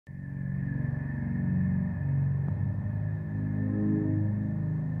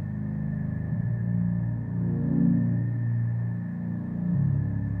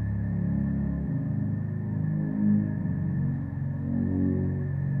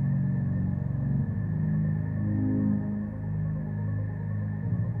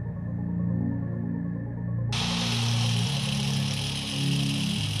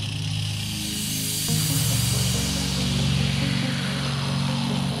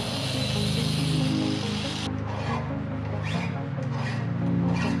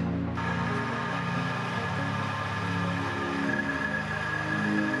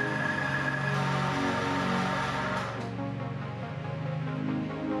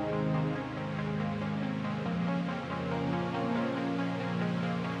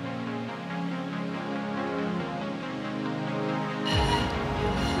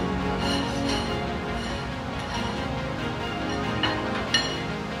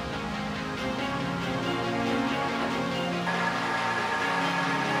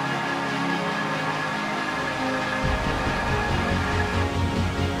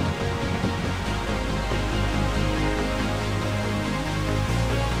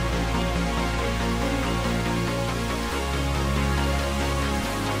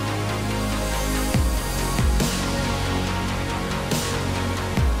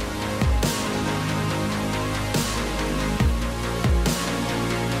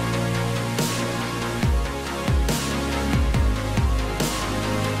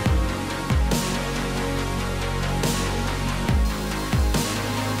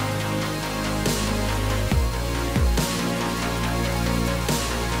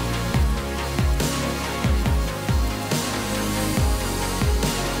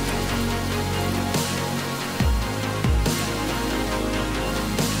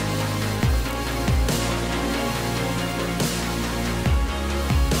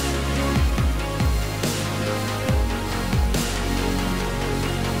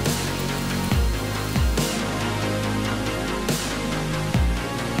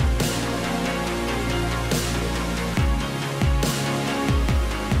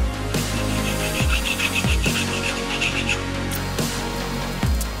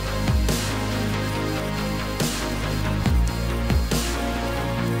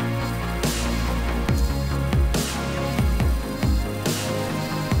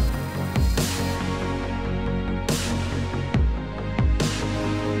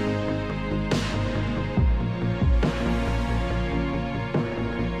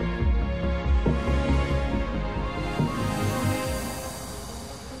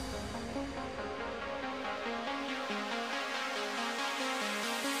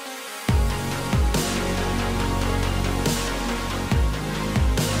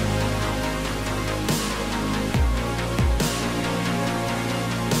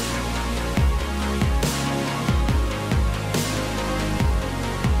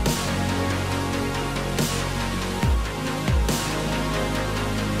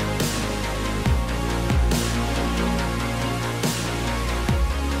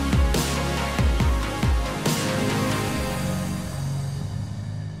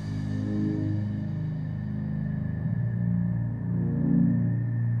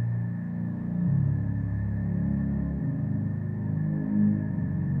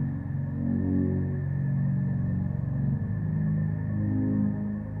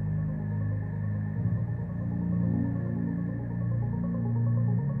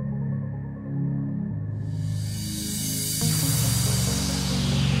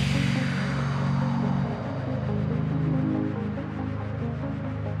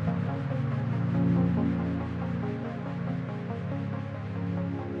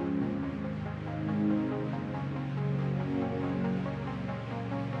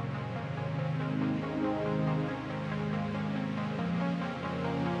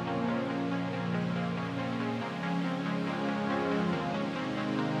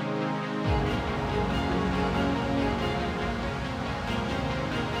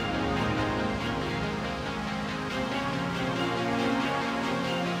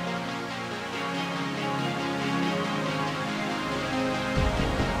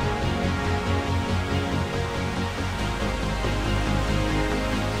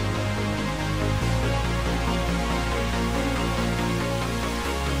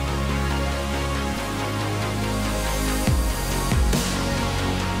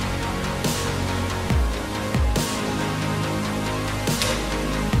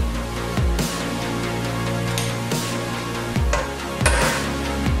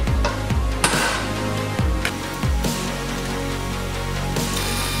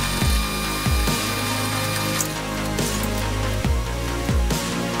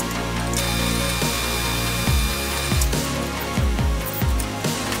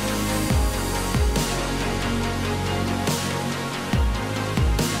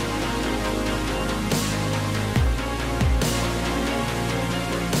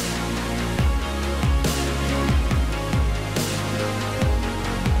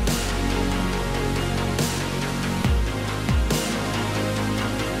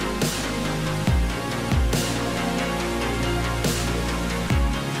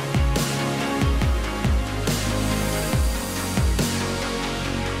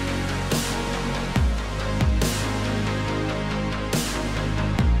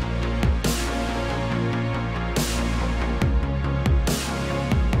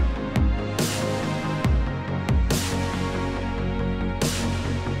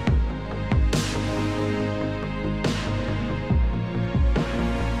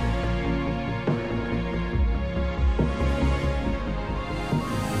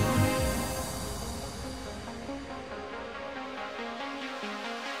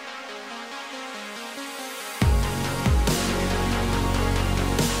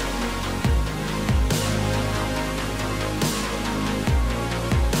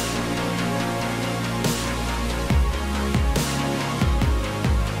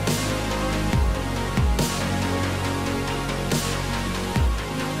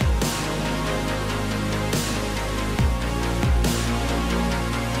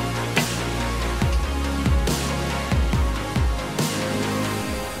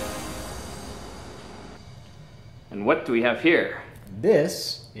what do we have here?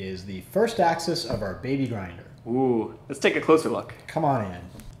 This is the first axis of our baby grinder. Ooh, let's take a closer look. Come on in.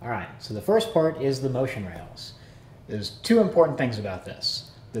 All right, so the first part is the motion rails. There's two important things about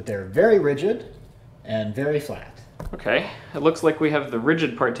this, that they're very rigid and very flat. Okay, it looks like we have the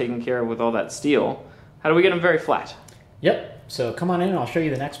rigid part taken care of with all that steel. How do we get them very flat? Yep, so come on in and I'll show you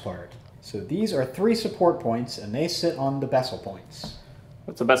the next part. So these are 3 support points and they sit on the bezel points.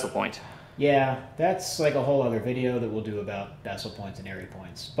 What's a bezel point? Yeah, that's like a whole other video that we'll do about bezel points and area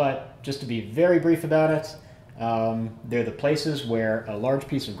points. But just to be very brief about it, they're the places where a large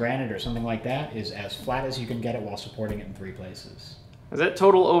piece of granite or something like that is as flat as you can get it while supporting it in 3 places. Is that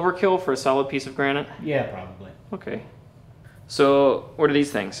total overkill for a solid piece of granite? Yeah, probably. Okay. So, what are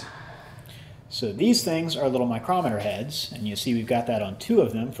these things? So these things are little micrometer heads, and you see we've got that on 2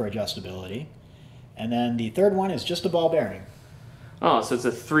 of them for adjustability. And then the third one is just a ball bearing. Oh, so it's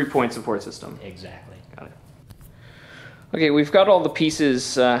a 3-point support system. Exactly. Got it. Okay, we've got all the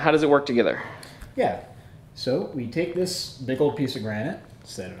pieces. How does it work together? Yeah. So we take this big old piece of granite,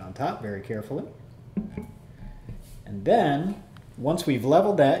 set it on top very carefully. And then, once we've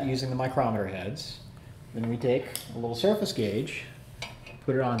leveled that using the micrometer heads, then we take a little surface gauge,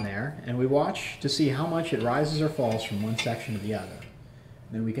 put it on there, and we watch to see how much it rises or falls from one section to the other.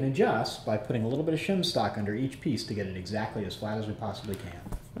 Then we can adjust by putting a little bit of shim stock under each piece to get it exactly as flat as we possibly can.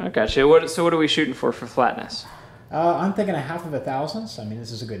 I gotcha. So what are we shooting for flatness? I'm thinking 1/2 thousandths. I mean,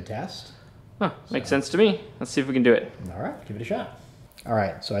 this is a good test. Huh, makes sense to me. Let's see if we can do it. All right, give it a shot. All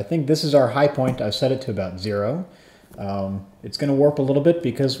right, so I think this is our high point. I've set it to about 0. It's going to warp a little bit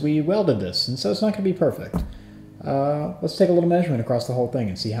because we welded this, and so it's not going to be perfect. Let's take a little measurement across the whole thing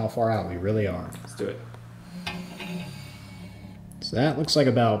and see how far out we really are. Let's do it. So that looks like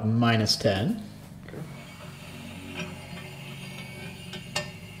about -10. Okay.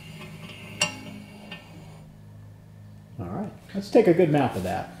 All right, let's take a good map of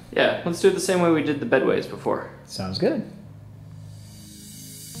that. Yeah, let's do it the same way we did the bedways before. Sounds good.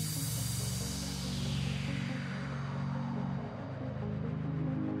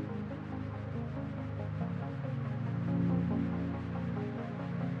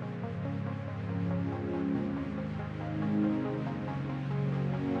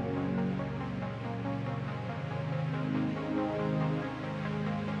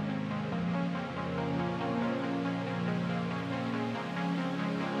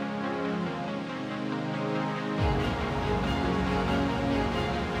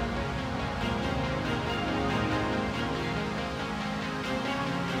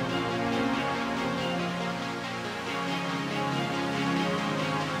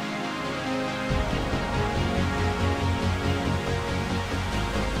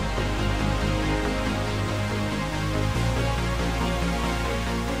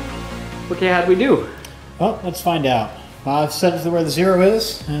 Okay, how'd we do? Well, let's find out. I've set it to where the 0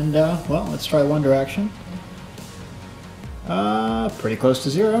 is, and well, let's try one direction. Pretty close to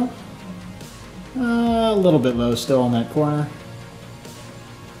 0. A little bit low still in that corner.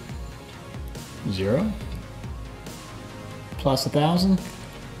 0. Plus 1,000.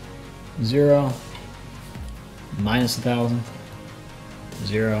 0. Minus 1,000.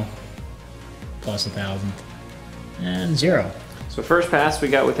 0. Plus 1,000. And 0. So first pass, we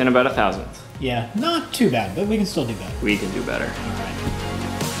got within about 1,000th. Yeah, not too bad, but we can still do better. We can do better. All right.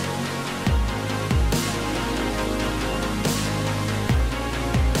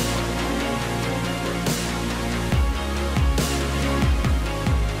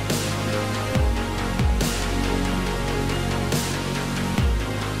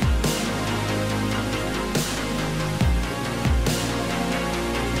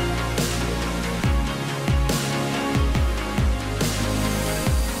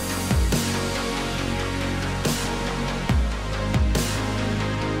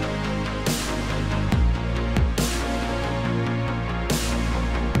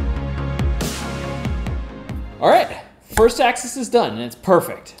 All right, first axis is done, and it's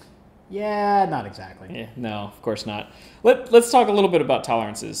perfect. Yeah, not exactly. Yeah, no, of course not. Let's talk a little bit about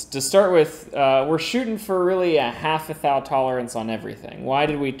tolerances. To start with, we're shooting for really a 1/2 thou tolerance on everything. Why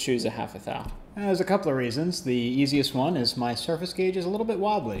did we choose a 1/2 thou? There's a couple of reasons. The easiest one is my surface gauge is a little bit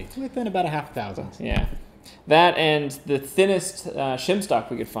wobbly, within about 1/2 thousandth. Yeah, that and the thinnest shim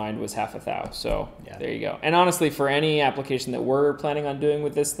stock we could find was 1/2 thou. So yeah. There you go. And honestly, for any application that we're planning on doing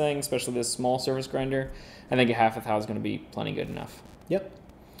with this thing, especially this small surface grinder, I think a 1/2 thou is going to be plenty good enough. Yep.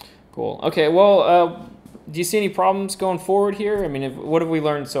 Cool. Okay, well, do you see any problems going forward here? I mean, what have we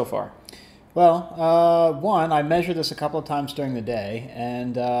learned so far? Well, one, I measured this a couple of times during the day,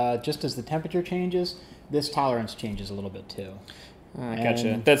 and just as the temperature changes, this tolerance changes a little bit too.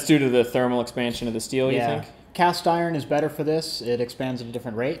 Gotcha. That's due to the thermal expansion of the steel, you think? Cast iron is better for this. It expands at a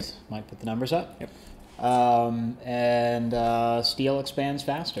different rate. Might put the numbers up. Yep. And steel expands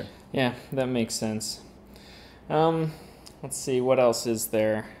faster. Yeah, that makes sense. Let's see, what else is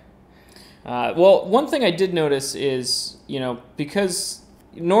there? Well, one thing I did notice is, because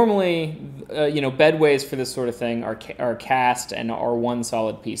normally, bedways for this sort of thing are cast and are one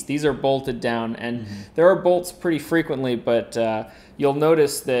solid piece. These are bolted down, and there are bolts pretty frequently, but you'll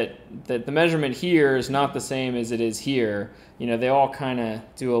notice that the measurement here is not the same as it is here. They all kind of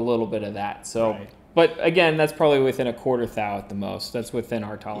do a little bit of that. So. Right. But again, that's probably within a quarter thou at the most. That's within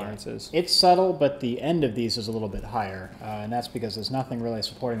our tolerances. Yeah. It's subtle, but the end of these is a little bit higher, and that's because there's nothing really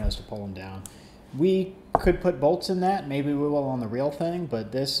supporting us to pull them down. We could put bolts in that. Maybe we will on the real thing,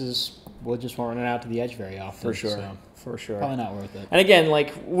 but we'll just run it out to the edge very often. For sure. So for sure. Probably not worth it. And again,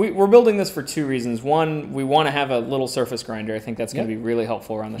 we're building this for two reasons. One, we want to have a little surface grinder. I think that's going to be really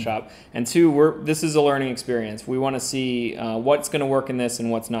helpful around the shop. And two, this is a learning experience. We want to see what's going to work in this and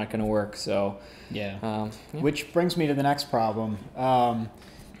what's not going to work. So. Yeah. Which brings me to the next problem.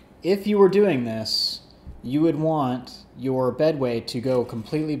 If you were doing this, you would want your bedway to go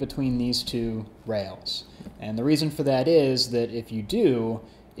completely between these two rails. And the reason for that is that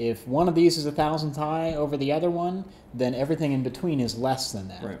if one of these is 1,000th high over the other one, then everything in between is less than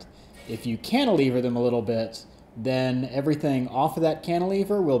that. Right. If you cantilever them a little bit, then everything off of that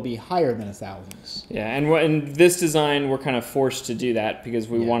cantilever will be higher than 1,000ths. Yeah, and in this design, we're kind of forced to do that because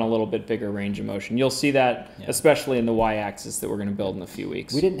we want a little bit bigger range of motion. You'll see that, especially in the y-axis that we're going to build in a few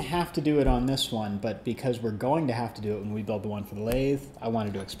weeks. We didn't have to do it on this one, but because we're going to have to do it when we build the one for the lathe, I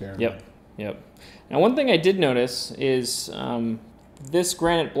wanted to experiment. Yep. Now, one thing I did notice is this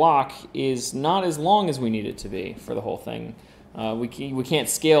granite block is not as long as we need it to be for the whole thing. We can't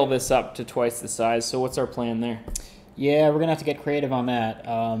scale this up to twice the size, so what's our plan there? Yeah, we're going to have to get creative on that,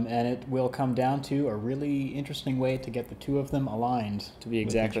 and it will come down to a really interesting way to get the two of them aligned. To be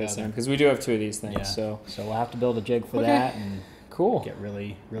exactly the same, because we do have two of these things. Yeah. So we'll have to build a jig for that and get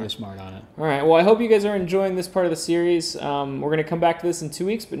really smart on it. All right, well, I hope you guys are enjoying this part of the series. We're going to come back to this in 2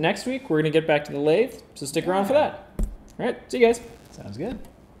 weeks, but next week we're going to get back to the lathe, so stick around for that. All right, see you guys. Sounds good.